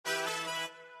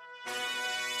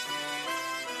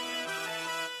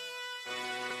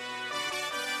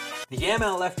The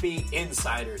MLFB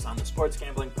Insiders on the Sports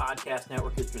Gambling Podcast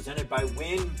Network is presented by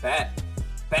WynnBET.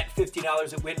 Bet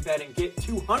 $50 at WynnBET and get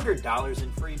 $200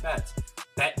 in free bets.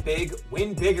 Bet big,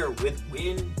 win bigger with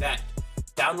WynnBET.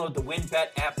 Download the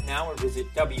WynnBET app now or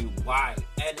visit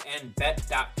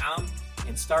wynnbet.com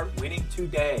and start winning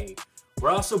today.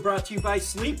 We're also brought to you by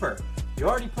Sleeper. You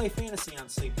already play fantasy on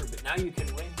Sleeper, but now you can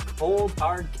win cold,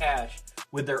 hard cash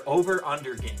with their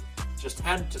over-under game. Just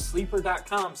head to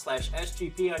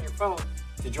sleeper.com/SGP on your phone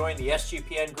to join the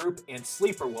SGPN group, and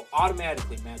Sleeper will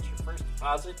automatically match your first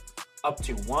deposit up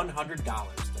to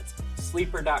 $100. That's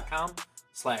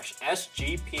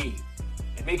sleeper.com/SGP.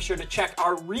 And make sure to check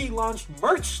our relaunched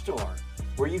merch store,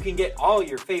 where you can get all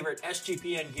your favorite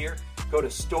SGPN gear. Go to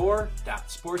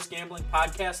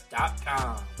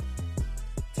store.sportsgamblingpodcast.com.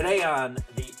 Today on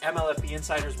the MLFB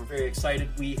Insiders, we're very excited.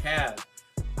 We have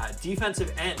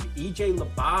defensive end E.J.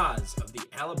 Labaze of the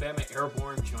Alabama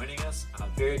Airborne joining us.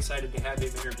 Very excited to have him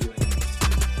interviewing us.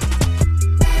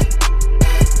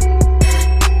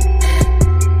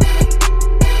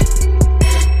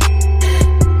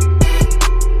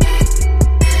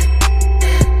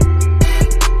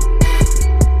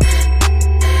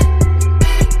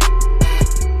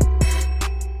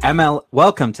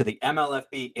 Welcome to the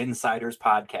MLFB Insiders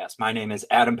Podcast. My name is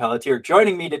Adam Pelletier.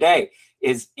 Joining me today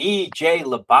is E.J.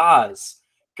 Labaze,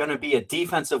 going to be a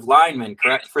defensive lineman,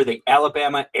 correct, for the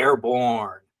Alabama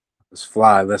Airborne. Let's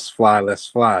fly, let's fly, let's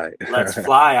fly. Let's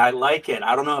fly. I like it.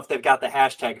 I don't know if they've got the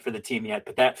hashtag for the team yet,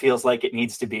 but that feels like it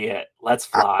needs to be it. Let's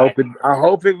fly. I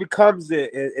hope it becomes it.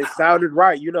 It sounded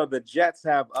right. You know, the Jets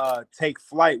have take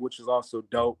flight, which is also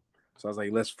dope. So I was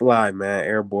like, let's fly, man.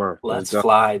 Airborne. Let's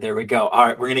fly. There we go. All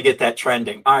right, we're going to get that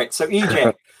trending. All right, so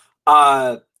EJ,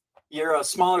 you're a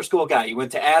smaller school guy. You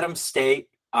went to Adams State.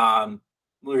 We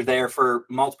were there for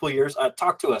multiple years.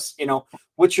 Talk to us. You know,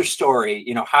 what's your story?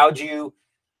 You know, how'd you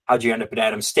end up at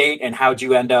Adams State, and how'd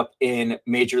you end up in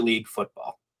Major League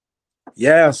Football?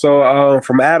 Yeah, so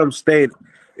from Adams State,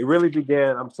 it really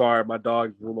began. I'm sorry, my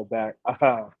dog's in the back.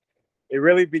 It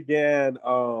really began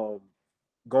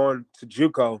going to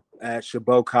JUCO at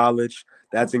Chabot College.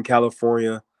 That's in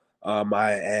California.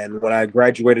 And when I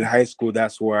graduated high school,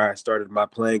 that's where I started my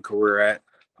playing career at.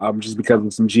 Just because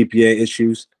of some GPA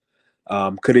issues,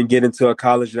 couldn't get into a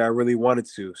college that I really wanted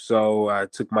to. So I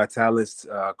took my talents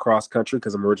cross country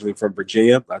because I'm originally from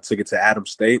Virginia. I took it to Adams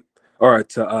State or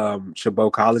to Chabot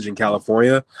College in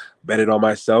California. Bet it on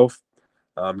myself.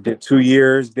 Did 2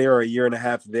 years there, a year and a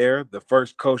half there. The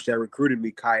first coach that recruited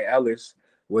me, Kai Ellis,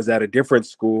 was at a different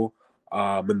school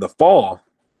in the fall.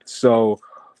 So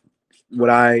when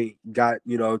I got,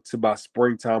 to about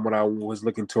springtime, when I was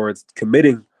looking towards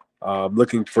committing,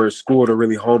 looking for a school to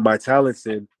really hone my talents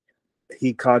in,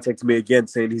 he contacted me again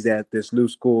saying he's at this new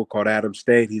school called Adams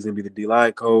State. He's going to be the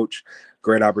DLine coach.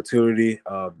 Great opportunity,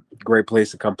 great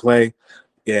place to come play.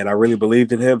 And I really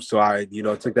believed in him. So I,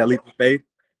 took that leap of faith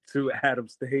to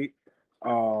Adams State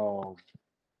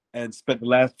and spent the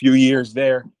last few years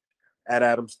there at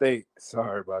Adams State.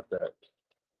 Sorry about that.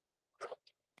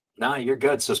 No, you're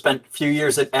good. So spent a few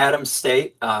years at Adams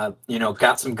State,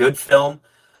 got some good film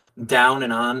down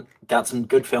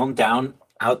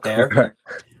out there.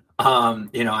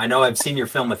 I know I've seen your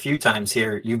film a few times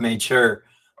here. You've made sure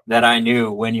that I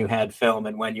knew when you had film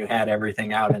and when you had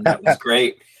everything out, and that was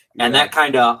great. And that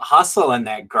kind of hustle and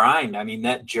that grind, I mean,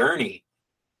 that journey,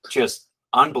 just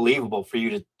unbelievable for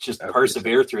you to just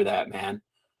persevere through that, man.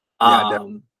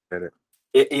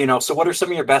 So what are some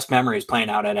of your best memories playing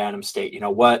out at Adams State?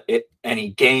 Any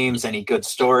games, any good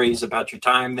stories about your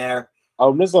time there?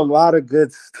 There's a lot of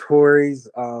good stories.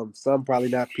 Some probably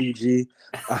not PG.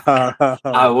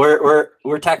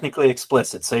 We're technically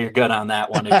explicit, so you're good on that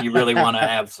one. If you really want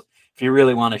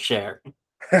to share.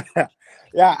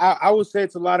 Yeah, I would say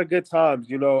it's a lot of good times.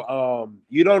 You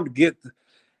don't get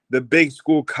the big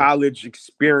school college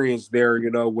experience there,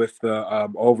 with the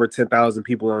over 10,000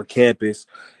 people on campus.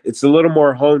 It's a little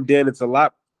more honed in. It's a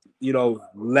lot,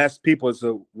 less people. It's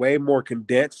a way more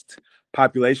condensed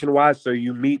population-wise. So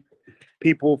you meet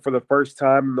people for the first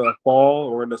time in the fall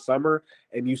or in the summer,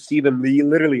 and you see them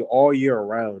literally all year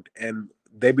around. And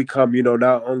they become,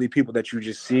 not only people that you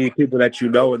just see, people that you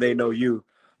know and they know you,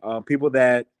 people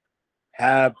that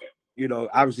have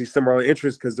obviously similar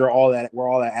interests because we're all at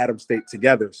Adams State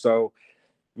together. So,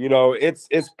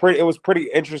 it was pretty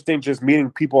interesting just meeting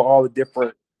people all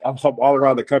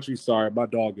around the country. Sorry, my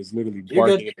dog is literally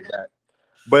barking at that.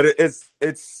 But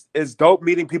it's dope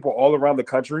meeting people all around the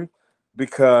country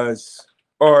because,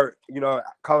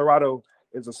 Colorado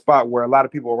is a spot where a lot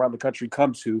of people around the country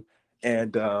come to,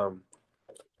 and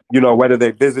whether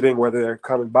they're visiting, whether they're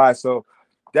coming by. So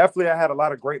definitely I had a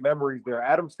lot of great memories there.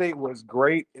 Adams State was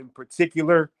great in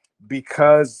particular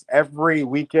because every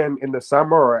weekend in the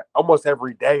summer, or almost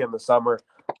every day in the summer,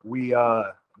 we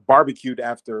barbecued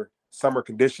after summer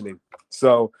conditioning.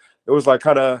 So it was like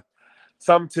kind of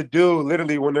something to do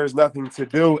literally when there's nothing to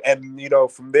do. And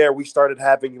from there we started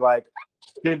having like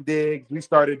shindigs. We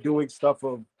started doing stuff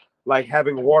of like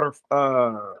having water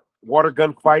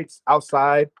gun fights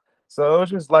outside. So it was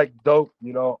just like dope,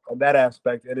 on that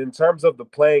aspect. And in terms of the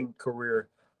playing career,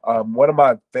 one of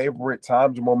my favorite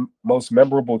times, most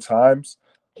memorable times,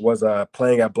 was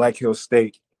playing at Black Hill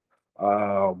State,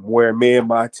 where me and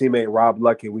my teammate Rob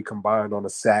Lucky, we combined on a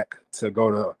sack to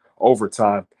go to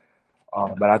overtime.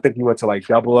 And I think he went to like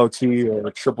double OT or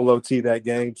triple OT that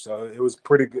game. So it was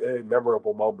pretty good,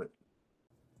 memorable moment.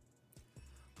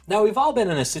 Now, we've all been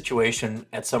in a situation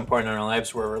at some point in our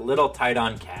lives where we're a little tight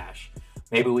on cash.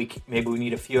 Maybe we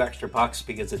need a few extra bucks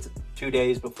because it's 2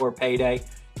 days before payday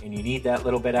and you need that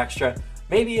little bit extra.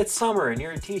 Maybe it's summer and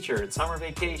you're a teacher and summer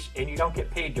vacation and you don't get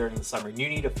paid during the summer and you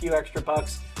need a few extra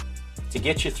bucks to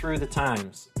get you through the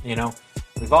times.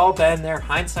 We've all been there.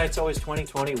 Hindsight's always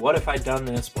 20/20. What if I'd done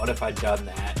this? What if I'd done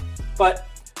that? But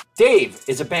Dave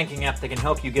is a banking app that can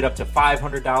help you get up to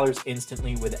 $500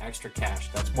 instantly with extra cash.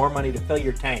 That's more money to fill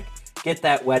your tank, get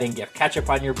that wedding gift, catch up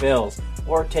on your bills,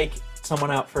 or take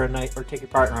someone out for a night, or take your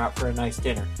partner out for a nice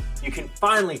dinner. You can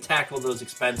finally tackle those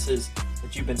expenses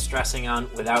that you've been stressing on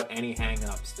without any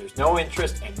hang-ups. There's no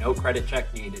interest and no credit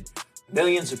check needed.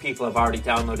 Millions of people have already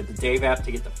downloaded the Dave app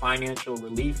to get the financial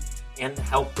relief and the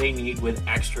help they need with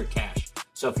extra cash.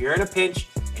 So if you're in a pinch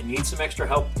and need some extra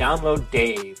help, download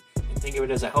Dave and think of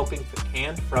it as a helping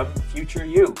hand from future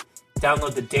you.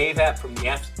 Download the Dave app from the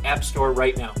App Store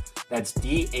right now. That's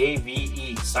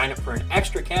DAVE. Sign up for an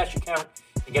extra cash account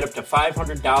and get up to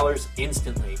 $500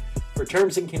 instantly. For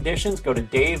terms and conditions, go to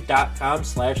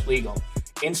dave.com/legal.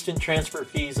 Instant transfer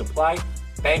fees apply.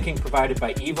 Banking provided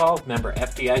by Evolve, member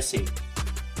FDIC.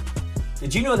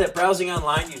 Did you know that browsing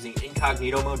online using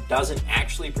incognito mode doesn't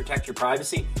actually protect your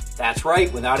privacy? That's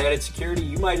right. Without added security,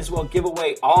 you might as well give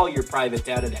away all your private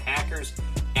data to hackers,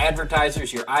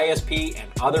 advertisers, your ISP, and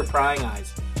other prying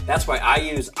eyes. That's why I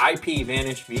use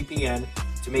IPVanish VPN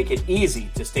to make it easy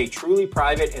to stay truly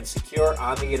private and secure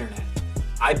on the internet.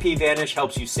 IPVanish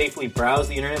helps you safely browse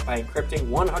the internet by encrypting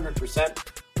 100%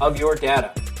 of your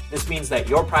data. This means that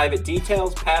your private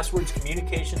details, passwords,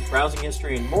 communications, browsing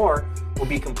history, and more will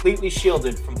be completely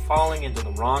shielded from falling into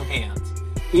the wrong hands.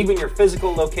 Even your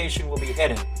physical location will be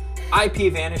hidden.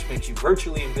 IPVanish makes you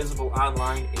virtually invisible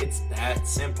online. It's that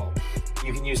simple.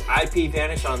 You can use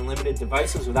IPVanish on limited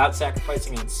devices without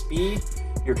sacrificing on speed.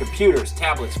 Your computers,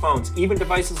 tablets, phones, even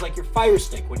devices like your Fire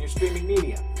Stick when you're streaming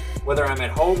media. Whether I'm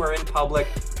at home or in public,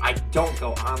 I don't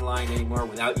go online anymore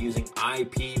without using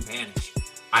IPVanish.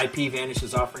 IPVanish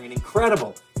is offering an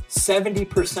incredible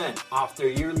 70% off their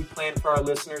yearly plan for our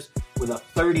listeners with a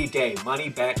 30-day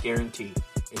money-back guarantee.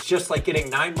 It's just like getting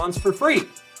 9 months for free.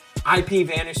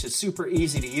 IPVanish is super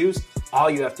easy to use. All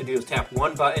you have to do is tap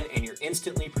one button and you're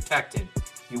instantly protected.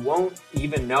 You won't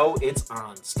even know it's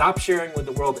on. Stop sharing with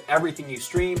the world everything you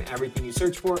stream, everything you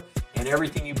search for, and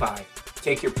everything you buy.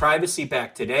 Take your privacy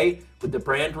back today with the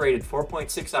brand rated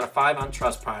 4.6 out of 5 on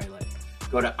Trustpilot.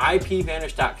 Go to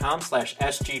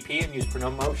ipvanish.com/SGP and use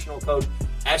promotional code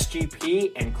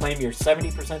SGP and claim your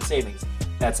 70% savings.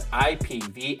 That's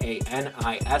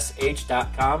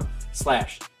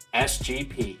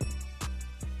ipvanish.com/SGP.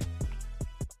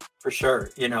 For sure,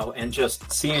 and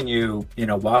just seeing you,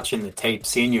 watching the tape,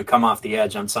 seeing you come off the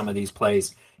edge on some of these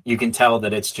plays, you can tell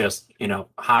that it's just,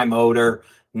 high motor,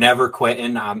 never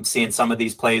quitting. I'm seeing some of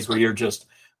these plays where you're just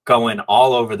going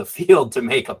all over the field to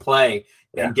make a play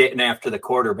and getting after the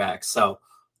quarterback. So,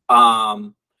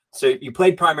 so you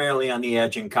played primarily on the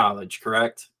edge in college,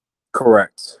 correct?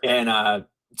 Correct. And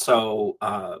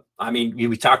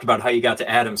we talked about how you got to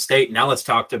Adams State. Now let's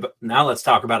talk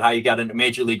about how you got into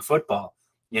Major League Football.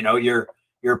 You're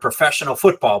a professional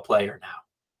football player now.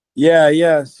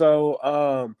 Yeah.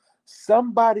 So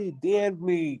somebody DM'd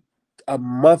me a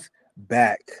month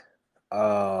back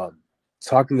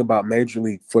talking about Major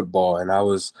League Football, and I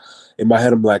was in my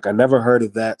head, I'm like, I never heard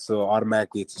of that, so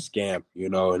automatically it's a scam,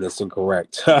 and it's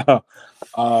incorrect. But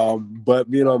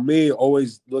me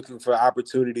always looking for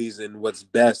opportunities and what's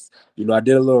best. I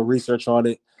did a little research on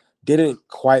it, didn't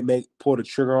quite pull the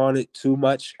trigger on it too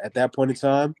much at that point in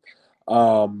time.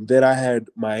 Then I had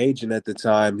my agent at the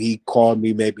time. He called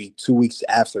me maybe 2 weeks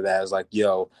after that. I was like,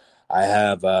 yo, I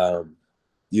have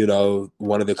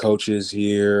one of the coaches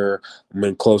here. I'm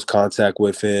in close contact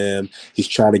with him. He's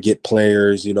trying to get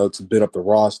players, to build up the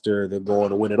roster. They're going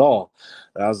to win it all.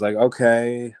 And I was like,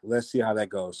 okay, let's see how that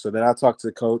goes. So then I talked to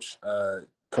the coach,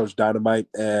 Coach Dynamite,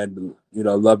 and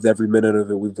loved every minute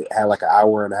of it. We've had like an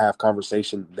hour and a half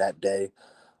conversation that day.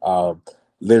 Um,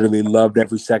 Literally loved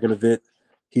every second of it.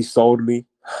 He sold me,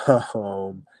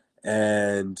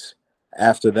 and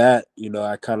after that,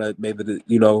 I kind of made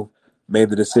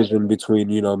the decision between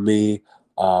me,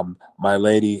 my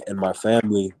lady, and my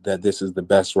family that this is the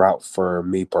best route for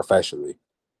me professionally.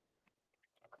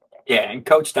 Yeah, and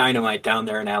Coach Dynamite down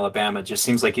there in Alabama just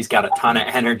seems like he's got a ton of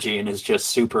energy and is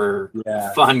just super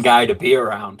Yeah, fun guy to be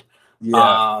around.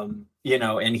 yeah.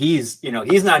 And he's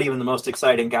not even the most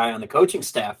exciting guy on the coaching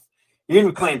staff. You're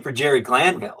gonna be playing for Jerry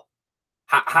Glanville.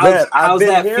 Man, I've How's been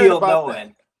that hearing feel about that.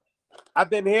 knowing? I've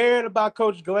been hearing about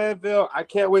Coach Glanville. I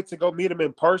can't wait to go meet him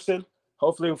in person.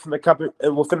 Hopefully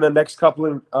within the next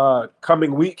couple of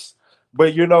coming weeks.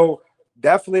 But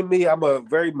definitely me. I'm a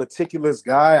very meticulous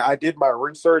guy. I did my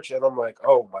research, and I'm like,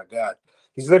 oh my god,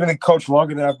 he's literally coached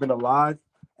longer than I've been alive,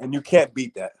 and you can't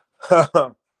beat that.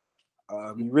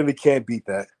 You really can't beat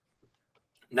that.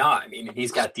 No, I mean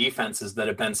he's got defenses that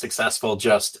have been successful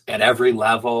just at every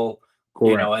level,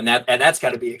 Correct. and that's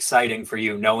got to be exciting for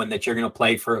you, knowing that you're going to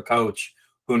play for a coach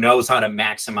who knows how to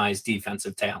maximize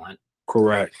defensive talent.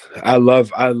 Correct. I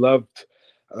loved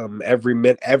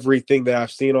everything that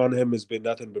I've seen on him has been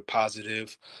nothing but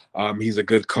positive. He's a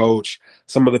good coach.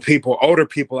 Some of the older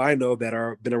people I know that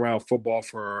are been around football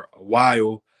for a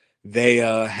while, they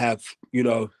have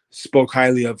spoke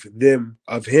highly of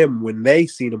him when they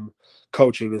seen him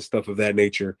coaching and stuff of that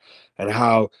nature, and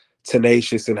how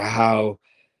tenacious and how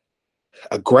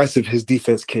aggressive his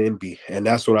defense can be. And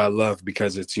that's what I love,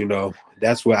 because it's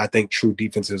that's what I think true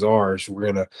defenses are. Is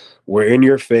we're in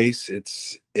your face.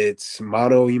 It's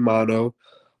mano y mano.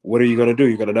 What are you gonna do?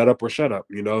 You're gonna nut up or shut up,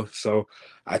 So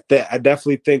I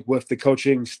definitely think with the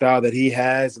coaching style that he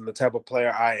has and the type of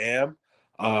player I am,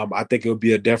 I think it would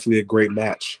be definitely a great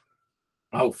match.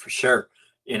 Oh, for sure.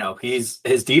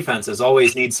 His defenses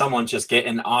always need someone just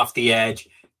getting off the edge,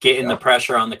 getting the Yeah,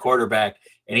 pressure on the quarterback,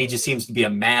 and he just seems to be a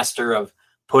master of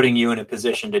putting you in a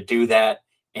position to do that.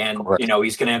 And correct.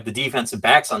 he's going to have the defensive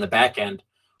backs on the back end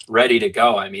ready to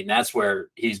go. I mean, that's where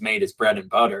he's made his bread and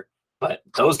butter. But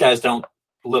those guys don't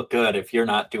look good if you're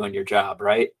not doing your job,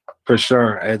 right? For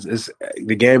sure. It's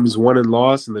the game is won and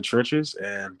lost in the trenches,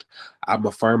 and I'm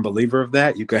a firm believer of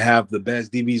that. You could have the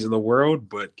best DBs in the world,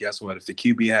 but guess what? If the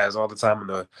QB has all the time in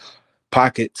the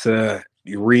pocket to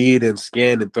read and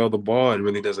scan and throw the ball, it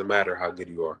really doesn't matter how good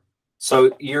you are.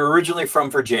 So you're originally from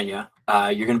Virginia.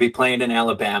 You're going to be playing in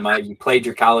Alabama. You played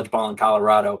your college ball in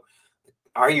Colorado.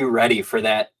 Are you ready for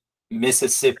that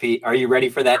Mississippi? Are you ready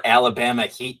for that Alabama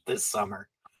heat this summer?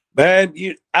 Man,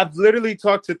 I've literally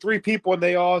talked to 3 people, and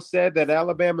they all said that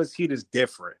Alabama's heat is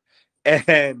different.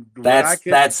 And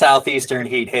That southeastern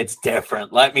heat hits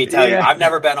different. Let me tell you, yeah, I've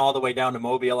never been all the way down to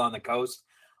Mobile on the coast.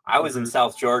 I was in mhm.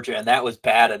 South Georgia, and that was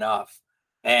bad enough.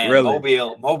 And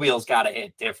Really. Mobile's got to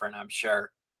hit different, I'm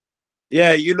sure.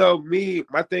 Yeah, me,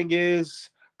 my thing is,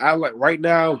 I like right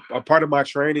now, a part of my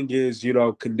training is,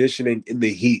 conditioning in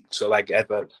the heat. So like at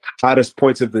the hottest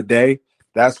points of the day,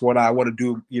 that's when I want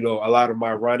to do, a lot of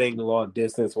my running, long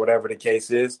distance, whatever the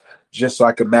case is, just so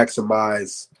I can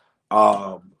maximize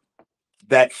um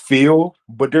that feel.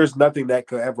 But there's nothing that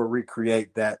could ever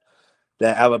recreate that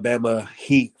Alabama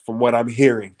heat from what I'm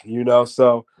hearing.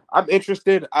 So I'm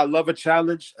interested. I love a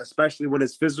challenge, especially when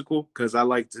it's physical, because I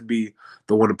like to be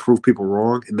the one to prove people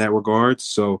wrong in that regard.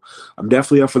 So I'm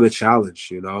definitely up for the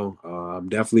challenge. I'm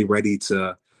definitely ready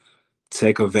to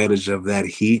take advantage of that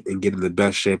heat and get in the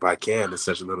best shape I can in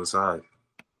such a little time.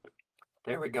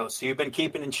 There we go. So you've been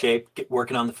keeping in shape,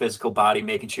 working on the physical body,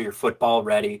 making sure you're football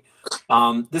ready.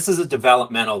 This is a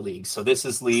developmental league. So this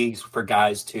is leagues for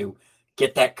guys to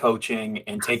get that coaching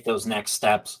and take those next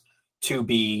steps to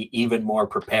be even more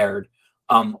prepared.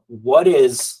 What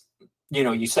is,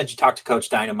 you said you talked to Coach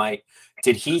Dynamite.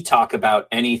 Did he talk about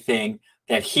anything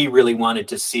that he really wanted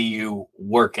to see you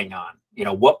working on?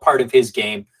 What part of his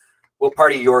game, what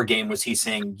part of your game was he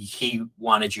saying he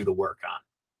wanted you to work on?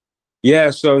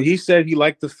 Yeah, so he said he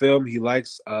liked the film. He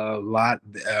likes a lot.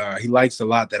 He likes a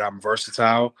lot that I'm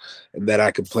versatile and that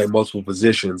I can play multiple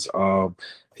positions.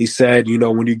 He said,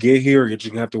 when you get here, you're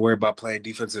just gonna have to worry about playing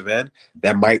defensive end.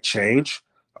 That might change,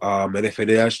 and if it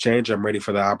does change, I'm ready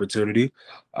for the opportunity.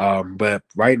 But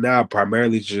right now,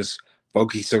 primarily just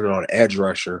focusing on edge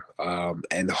rusher,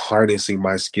 and harnessing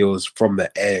my skills from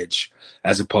the edge,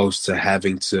 as opposed to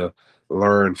having to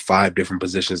learn 5 different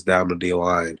positions down the D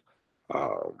line.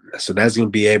 So that's going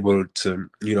to be able to,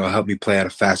 help me play at a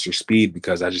faster speed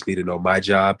because I just need to know my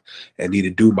job and need to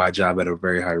do my job at a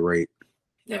very high rate.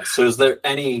 Yeah. So is there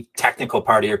any technical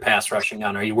part of your pass rushing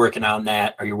on? Are you working on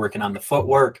that? Are you working on the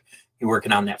footwork? You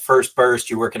working on that first burst?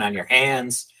 You working on your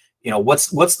hands?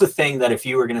 What's the thing that if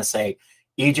you were going to say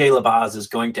EJ Labaze is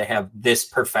going to have this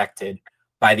perfected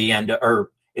by the end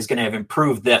or is going to have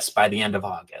improved this by the end of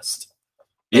August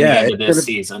and the end of this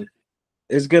season?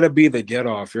 It's gonna be the get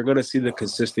off. You're gonna see the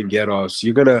consistent get offs.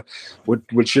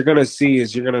 What you're gonna see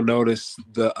is you're gonna notice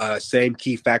the same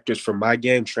key factors from my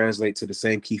game translate to the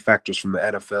same key factors from the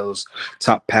NFL's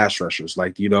top pass rushers.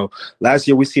 Like last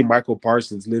year we see Michael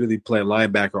Parsons literally play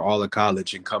linebacker all of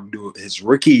college and come do his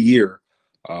rookie year,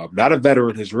 not a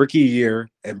veteran, his rookie year,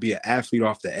 and be an athlete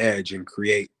off the edge and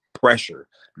create pressure.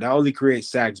 Not only create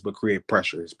sacks but create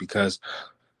pressures because.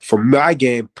 For my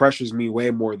game, pressures me way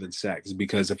more than sacks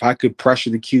because if I could pressure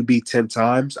the QB 10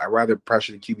 times, I'd rather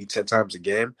pressure the QB 10 times a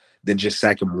game than just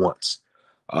sack him once.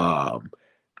 So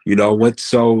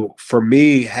for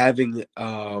me, having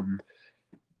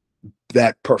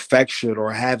that perfection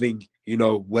or having,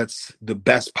 what's the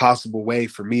best possible way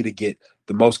for me to get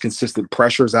the most consistent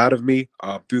pressures out of me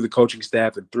through the coaching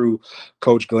staff and through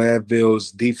Coach Glanville's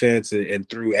defense and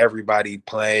through everybody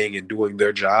playing and doing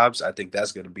their jobs, I think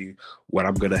that's going to be what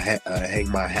I'm going to hang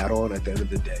my hat on at the end of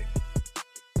the day.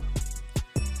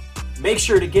 Make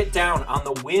sure to get down on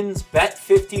the Wins Bet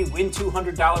 50 Win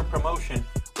 $200 promotion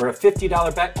where a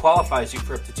 $50 bet qualifies you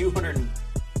for up to 200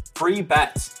 free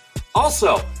bets.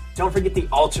 Also, don't forget the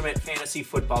ultimate fantasy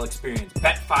football experience.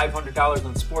 Bet $500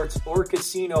 on sports or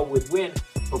casino with Win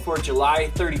before July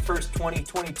 31st,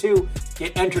 2022.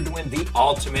 Get entered to win the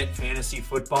ultimate fantasy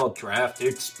football draft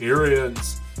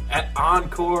experience at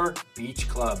Encore Beach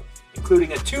Club,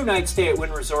 including a 2-night stay at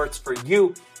Wynn Resorts for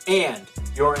you and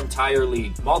your entire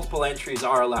league. Multiple entries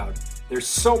are allowed. There's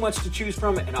so much to choose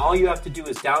from, and all you have to do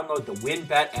is download the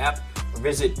WynnBet app or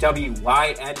visit wynnbet.com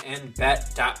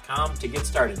to get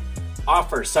started.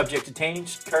 Offer subject to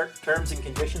change, terms and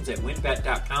conditions at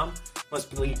wynnbet.com.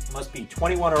 Must be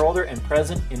 21 or older and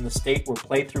present in the state where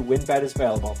playthrough WynnBet is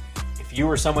available. If you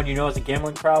or someone you know has a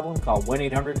gambling problem, call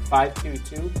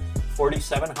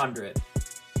 1-800-522-4700.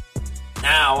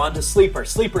 Now on to Sleeper.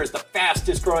 Sleeper is the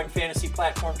fastest growing fantasy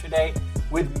platform today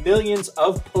with millions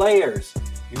of players.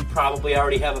 You probably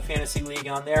already have a fantasy league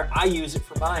on there. I use it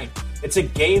for mine. It's a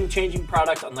game-changing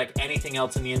product unlike anything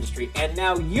else in the industry. And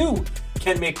now you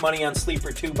can make money on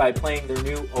Sleeper too by playing their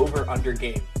new over-under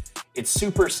game. It's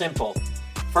super simple.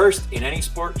 First, in any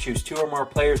sport, choose 2 or more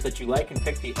players that you like and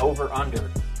pick the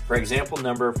over-under. For example,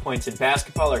 number of points in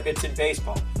basketball or hits in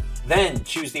baseball. Then,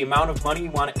 choose the amount of money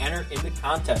you want to enter in the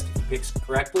contest. If you pick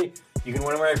correctly, you can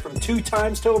win anywhere from 2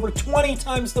 times to over 20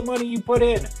 times the money you put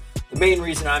in. The main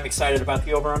reason I'm excited about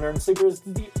the over-under in Sleeper is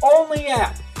the only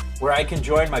app where I can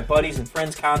join my buddies and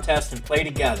friends contest and play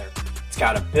together. It's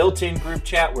got a built-in group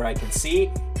chat where I can see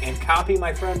and copy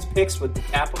my friends' picks with the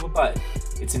tap of a button.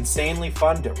 It's insanely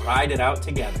fun to ride it out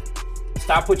together.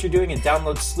 Stop what you're doing and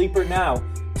download Sleeper now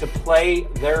to play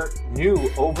their new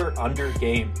over-under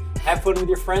game. Have fun with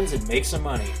your friends and make some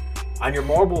money. On your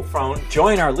mobile phone,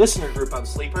 join our listener group on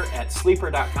Sleeper at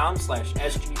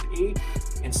sleeper.com/SGP,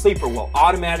 and Sleeper will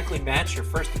automatically match your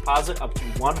first deposit up to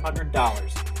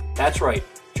 $100. That's right.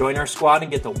 Join our squad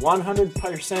and get the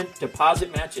 100%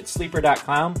 deposit match at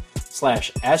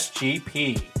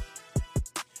sleeper.com/SGP.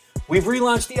 We've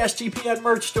relaunched the SGPN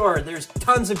merch store. There's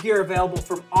tons of gear available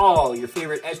from all your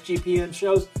favorite SGPN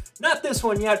shows. Not this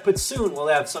one yet, but soon we'll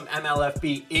have some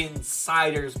MLFB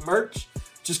Insiders merch.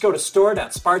 Just go to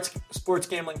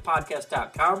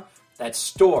store.sportsgamblingpodcast.com. That's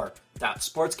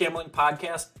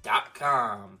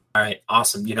store.sportsgamblingpodcast.com. All right,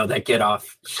 awesome. That get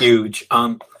off huge.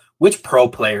 Which pro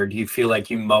player do you feel like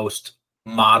you most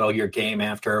model your game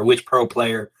after? Or which pro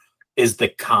player is the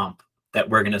comp that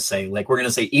we're going to say? Like we're going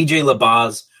to say EJ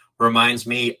Labaze reminds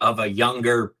me of a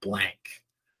younger blank.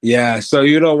 Yeah, so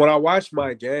when I watch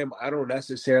my game, I don't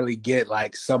necessarily get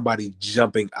like somebody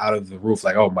jumping out of the roof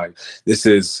like, oh my, this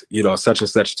is such and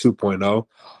such 2.0.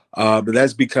 But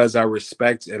that's because I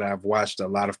respect and I've watched a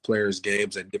lot of players'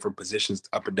 games at different positions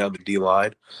up and down the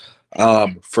D-line.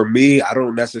 For me, I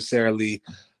don't necessarily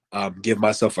give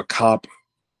myself a comp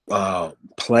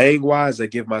playing wise. I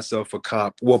give myself a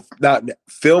comp. Well, not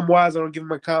film wise, I don't give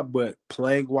him a comp, but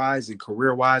playing wise and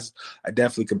career wise, I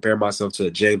definitely compare myself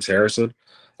to James Harrison.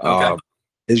 Okay.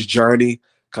 His journey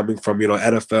coming from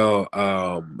NFL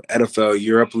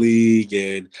Europe League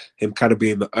and him kind of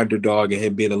being the underdog and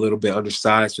him being a little bit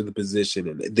undersized for the position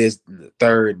and this and the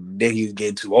third, and then he's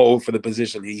getting too old for the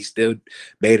position. He still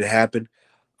made it happen.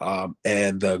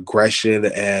 and the aggression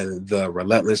and the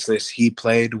relentlessness he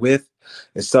played with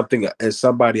is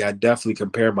somebody I definitely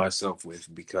compare myself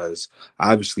with, because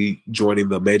obviously joining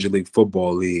the Major League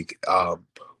Football League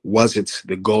wasn't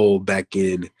the goal back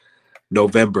in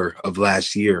November of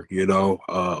last year,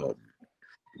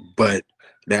 but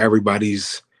now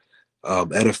everybody's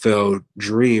NFL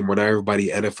dream, when everybody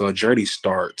NFL journey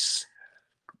starts,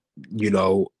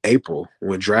 April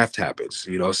when draft happens.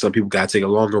 Some people got to take a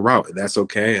longer route, and that's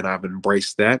okay. And I've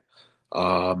embraced that,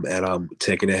 and I'm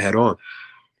taking it head on.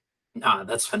 Nah,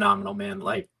 that's phenomenal, man.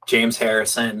 Like James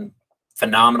Harrison,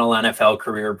 phenomenal NFL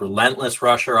career, relentless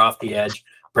rusher off the edge,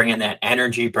 bringing that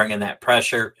energy, bringing that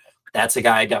pressure. That's a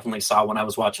guy I definitely saw when I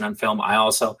was watching on film. I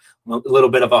also, a little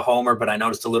bit of a homer, but I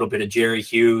noticed a little bit of Jerry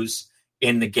Hughes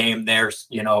in the game there.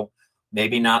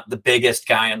 Maybe not the biggest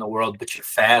guy in the world, but you're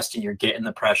fast and you're getting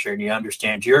the pressure, and you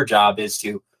understand your job is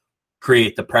to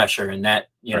create the pressure. And that,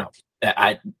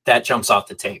 that jumps off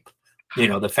the tape.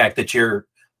 The fact that you're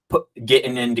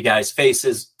getting into guys'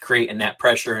 faces, creating that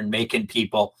pressure and making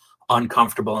people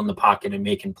uncomfortable in the pocket and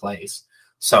making plays.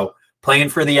 So playing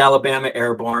for the Alabama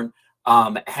Airborne,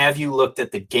 have you looked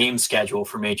at the game schedule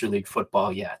for Major League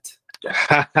Football yet?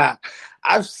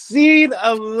 I've seen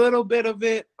a little bit of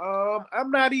it.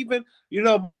 I'm not even,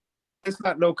 it's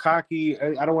not no cocky.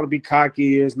 I don't want to be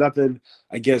cocky. There's nothing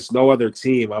against no other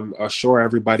team. I'm sure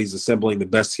everybody's assembling the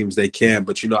best teams they can,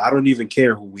 but I don't even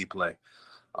care who we play.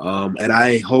 And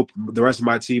I hope the rest of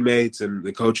my teammates and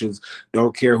the coaches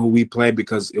don't care who we play,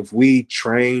 because if we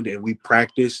train and we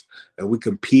practice and we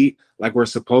compete like we're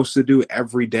supposed to do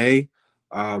every day,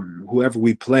 whoever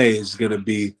we play is going to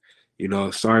be,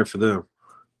 sorry for them.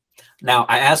 Now,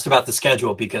 I asked about the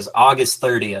schedule because August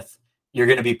 30th, you're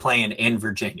going to be playing in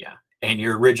Virginia, and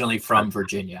you're originally from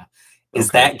Virginia. Is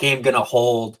that game going to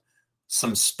hold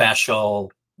some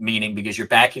special meaning because you're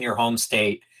back in your home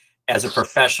state as a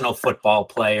professional football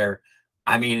player?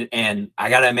 I mean, and I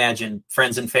got to imagine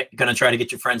friends and going to try to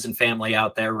get your friends and family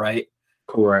out there, right?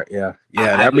 Correct. Yeah.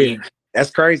 Yeah. I mean,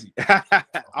 that's crazy.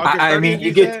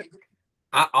 You get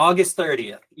August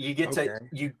 30th. You get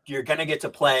you're going to get to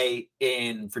play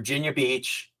in Virginia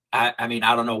Beach. I mean,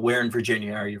 I don't know, where in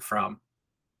Virginia are you from?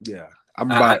 Yeah.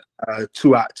 I'm about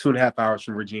 2.5 hours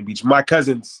from Virginia Beach. My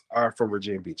cousins are from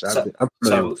Virginia Beach. I'm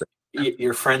familiar with it.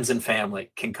 Your friends and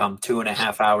family can come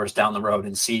 2.5 hours down the road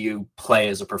and see you play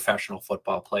as a professional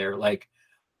football player. Like,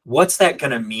 what's that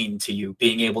going to mean to you,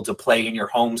 being able to play in your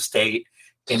home state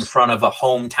in front of a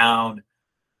hometown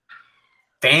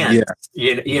fans?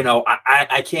 Yeah.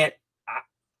 I can't,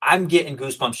 I'm getting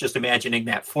goosebumps just imagining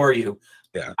that for you.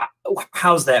 Yeah.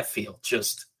 How's that feel?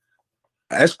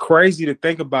 That's crazy to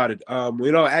think about it.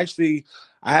 Actually,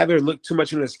 I haven't looked too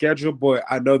much into the schedule, but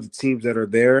I know the teams that are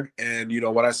there. And,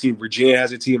 when I see Virginia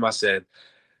has a team, I said,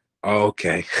 oh,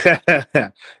 okay.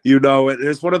 And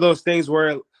it's one of those things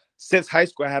where since high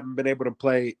school, I haven't been able to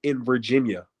play in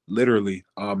Virginia, literally.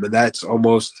 And that's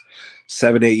almost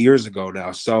 7-8 years ago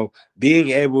now. So being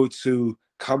able to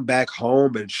come back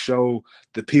home and show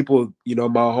the people, my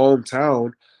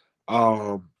hometown,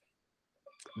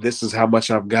 this is how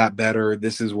much I've got better.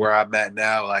 This is where I'm at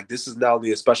now. Like, this is not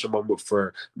only a special moment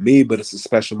for me, but it's a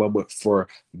special moment for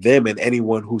them and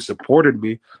anyone who supported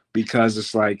me, because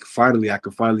it's like, I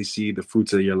can finally see the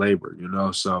fruits of your labor,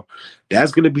 So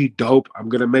that's going to be dope. I'm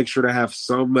going to make sure to have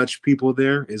so much people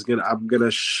there. I'm going to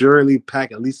surely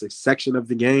pack at least a section of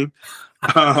the game.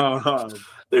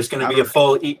 There's going to be a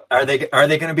full, are they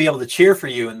going to be able to cheer for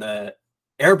you in the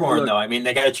Airborne though? I mean,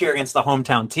 they got to cheer against the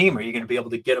hometown team. Are you going to be able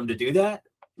to get them to do that?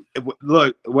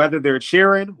 Look, whether they're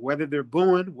cheering, whether they're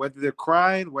booing, whether they're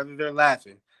crying, whether they're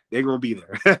laughing, they're gonna be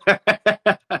there.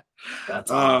 That's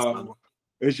awesome.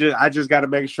 I just got to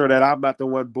make sure that I'm not the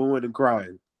one booing and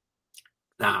crying.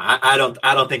 Nah, I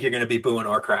don't think you're gonna be booing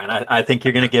or crying. I think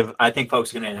you're gonna I think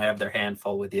folks are gonna have their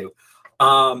handful with you.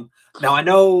 Now I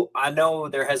know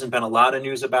there hasn't been a lot of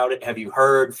news about it. Have you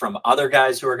heard from other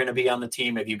guys who are going to be on the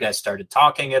team? Have you guys started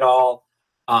talking at all?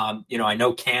 I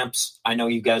know camps. I know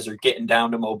you guys are getting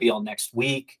down to Mobile next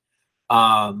week,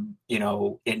 in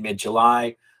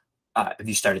mid-July. Have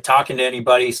you started talking to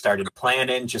anybody, started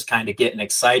planning, just kind of getting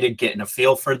excited, getting a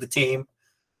feel for the team?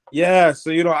 Yeah.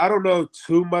 So, I don't know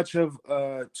too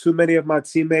many of my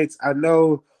teammates. I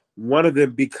know one of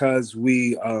them because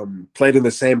we played in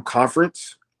the same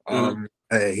conference.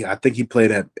 I think he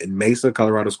played in Mesa,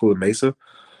 Colorado School in Mesa.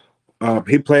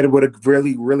 He played with a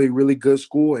really, really, really good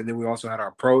school. And then we also had our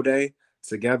pro day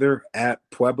together at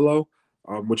Pueblo,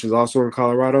 which is also in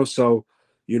Colorado. So,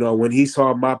 when he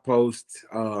saw my post,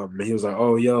 he was like,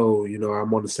 oh, yo,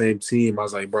 I'm on the same team. I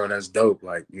was like, bro, that's dope.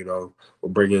 Like, we're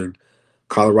bringing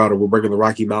Colorado. We're bringing the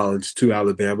Rocky Mountains to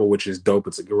Alabama, which is dope.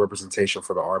 It's a good representation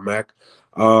for the RMAC.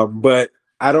 But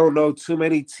I don't know too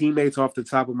many teammates off the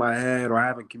top of my head, or I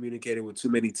haven't communicated with too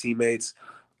many teammates.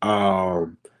 I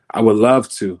would love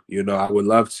to, I would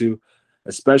love to.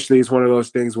 Especially, it's one of those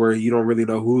things where you don't really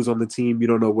know who's on the team. You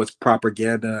don't know what's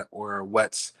propaganda or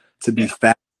what's to be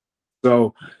fact.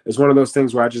 So it's one of those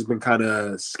things where I've just been kind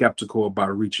of skeptical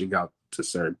about reaching out to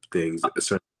certain things.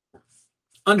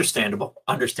 Understandable.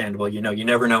 You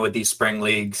never know with these spring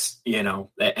leagues,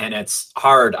 and it's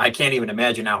hard. I can't even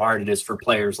imagine how hard it is for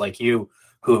players like you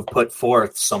who have put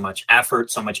forth so much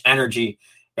effort, so much energy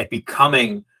at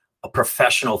becoming a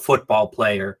professional football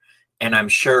player. And I'm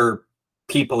sure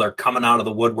people are coming out of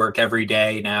the woodwork every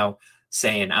day now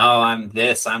saying, oh, I'm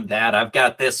this, I'm that. I've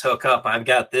got this hookup. I've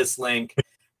got this link.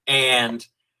 And,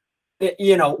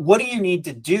 what do you need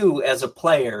to do as a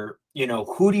player?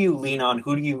 Who do you lean on?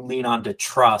 Who do you lean on to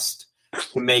trust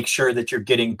to make sure that you're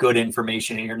getting good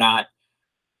information and you're not,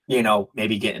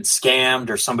 maybe getting scammed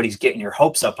or somebody's getting your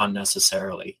hopes up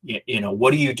unnecessarily?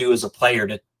 What do you do as a player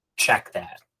to check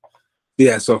that?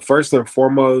 Yeah, so first and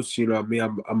foremost, me,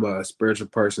 I'm a spiritual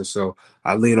person, so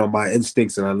I lean on my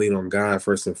instincts and I lean on God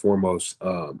first and foremost,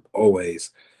 always.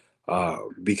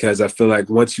 Because I feel like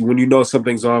when you know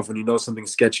something's off, when you know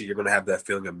something's sketchy, you're gonna have that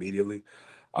feeling immediately.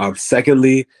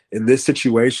 Secondly, in this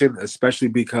situation, especially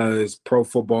because pro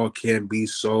football can be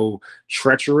so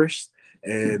treacherous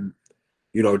and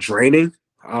draining,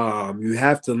 you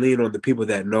have to lean on the people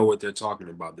that know what they're talking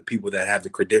about, the people that have the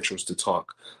credentials to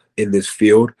talk in this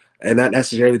field, and not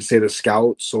necessarily to say the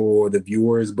scouts or the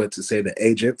viewers, but to say the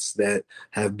agents that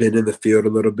have been in the field a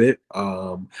little bit.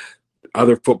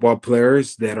 Other football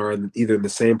players that are either in the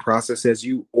same process as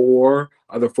you, or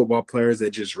other football players that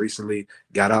just recently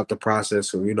got out the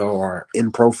process or, are in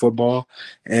pro football.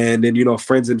 And then,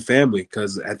 friends and family,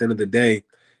 because at the end of the day,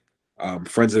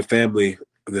 friends and family,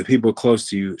 the people close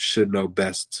to you should know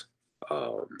best.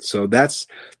 So that's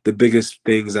the biggest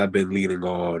things I've been leaning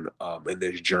on in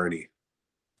this journey.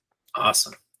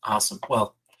 Awesome.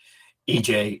 Well,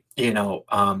 EJ,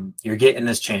 you're getting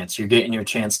this chance. You're getting your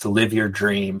chance to live your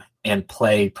dream and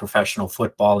play professional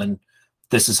football. And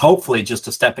this is hopefully just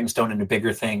a stepping stone into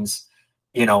bigger things.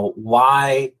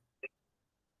 Why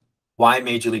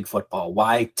Major League Football?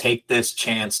 Why take this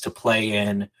chance to play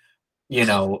in,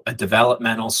 a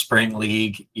developmental spring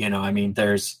league?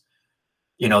 There's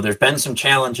been some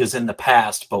challenges in the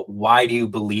past, but why do you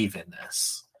believe in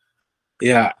this?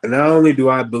 Yeah, not only do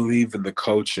I believe in the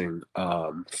coaching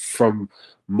from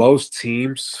most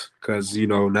teams, because,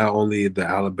 not only the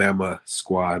Alabama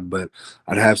squad, but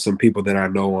I'd have some people that I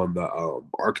know on the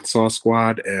Arkansas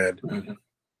squad. And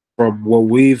from what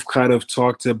we've kind of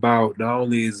talked about, not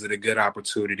only is it a good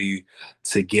opportunity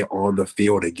to get on the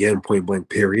field again, point blank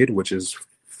period, which is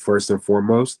first and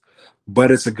foremost,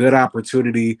 but it's a good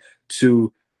opportunity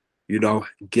to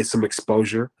get some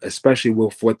exposure, especially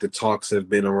with what the talks have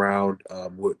been around,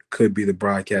 what could be the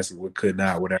broadcasting, what could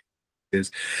not, whatever it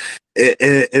is.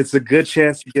 It's a good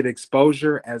chance to get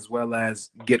exposure as well as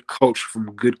get coached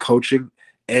from good coaching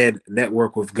and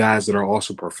network with guys that are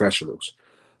also professionals.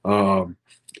 A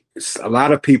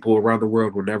lot of people around the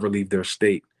world will never leave their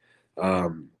state.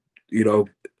 Major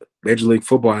League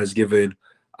Football has given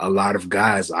a lot of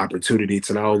guys opportunity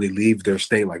to not only leave their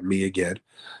state, like me again,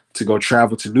 to go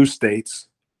travel to new states,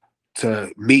 to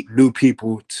meet new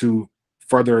people, to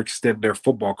further extend their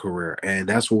football career. And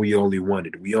that's what we only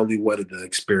wanted. We only wanted the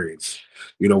experience.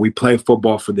 We play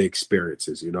football for the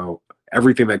experiences.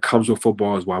 Everything that comes with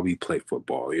football is why we play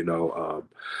football.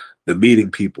 The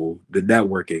meeting people, the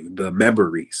networking, the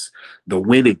memories, the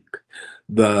winning,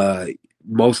 the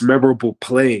most memorable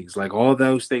plays, like all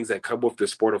those things that come with the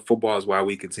sport of football is why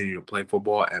we continue to play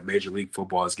football, and Major League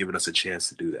Football has given us a chance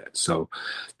to do that. So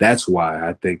that's why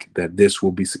I think that this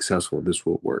will be successful and this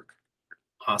will work.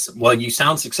 Awesome. Well, you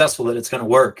sound successful that it's going to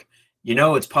work.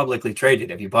 It's publicly traded.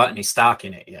 Have you bought any stock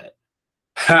in it yet?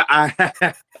 I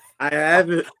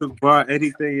haven't bought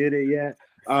anything in it yet.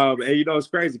 And it's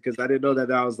crazy because I didn't know that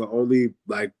was the only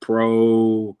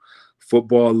pro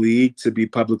football league to be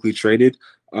publicly traded.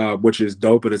 Which is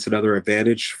dope, and it's another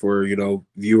advantage for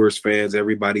viewers, fans,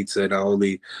 everybody to not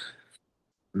only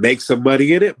make some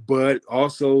money in it, but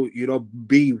also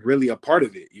be really a part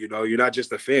of it. You're not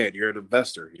just a fan; you're an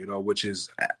investor. Which is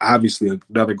obviously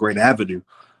another great avenue,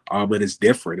 and it's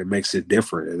different. It makes it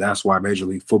different, and that's why Major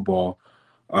League Football,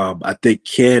 I think,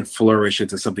 can flourish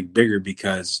into something bigger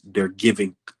because they're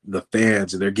giving the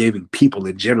fans and they're giving people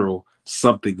in general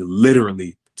something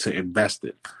literally to invest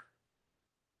in.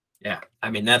 Yeah,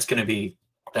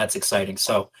 that's exciting.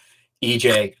 So,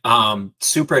 EJ,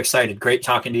 super excited. Great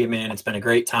talking to you, man. It's been a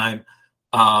great time.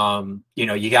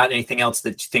 You got anything else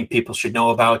that you think people should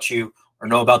know about you, or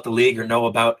know about the league, or know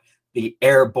about the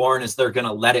Airborne as they're going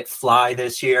to let it fly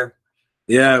this year?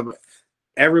 Yeah,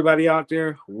 everybody out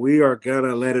there, we are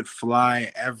gonna let it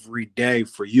fly every day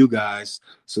for you guys,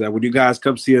 so that when you guys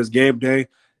come see us game day,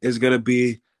 it's gonna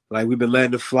be like we've been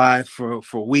letting it fly for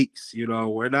weeks.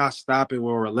 We're not stopping.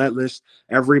 We're relentless.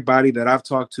 Everybody that I've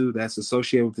talked to that's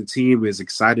associated with the team is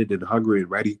excited and hungry and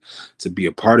ready to be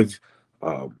a part of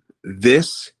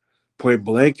this point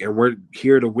blank, and we're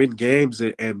here to win games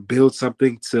and build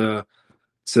something to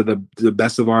the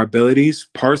best of our abilities.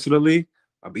 Personally,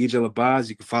 I'm EJ Labaze.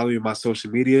 You can follow me on my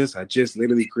social medias. I just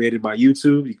literally created my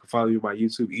YouTube. You can follow me on my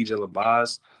YouTube, EJ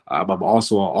Labaze. I'm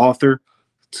also an author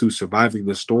to Surviving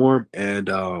the Storm, and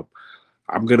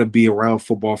I'm gonna be around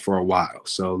football for a while.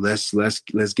 So let's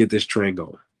get this train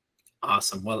going.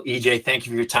 Awesome. Well, EJ, thank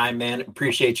you for your time, man.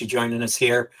 Appreciate you joining us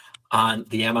here on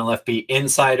the MLFB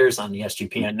Insiders on the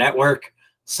SGPN network.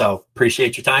 So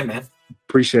appreciate your time, man.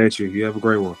 Appreciate you. You have a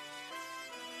great one.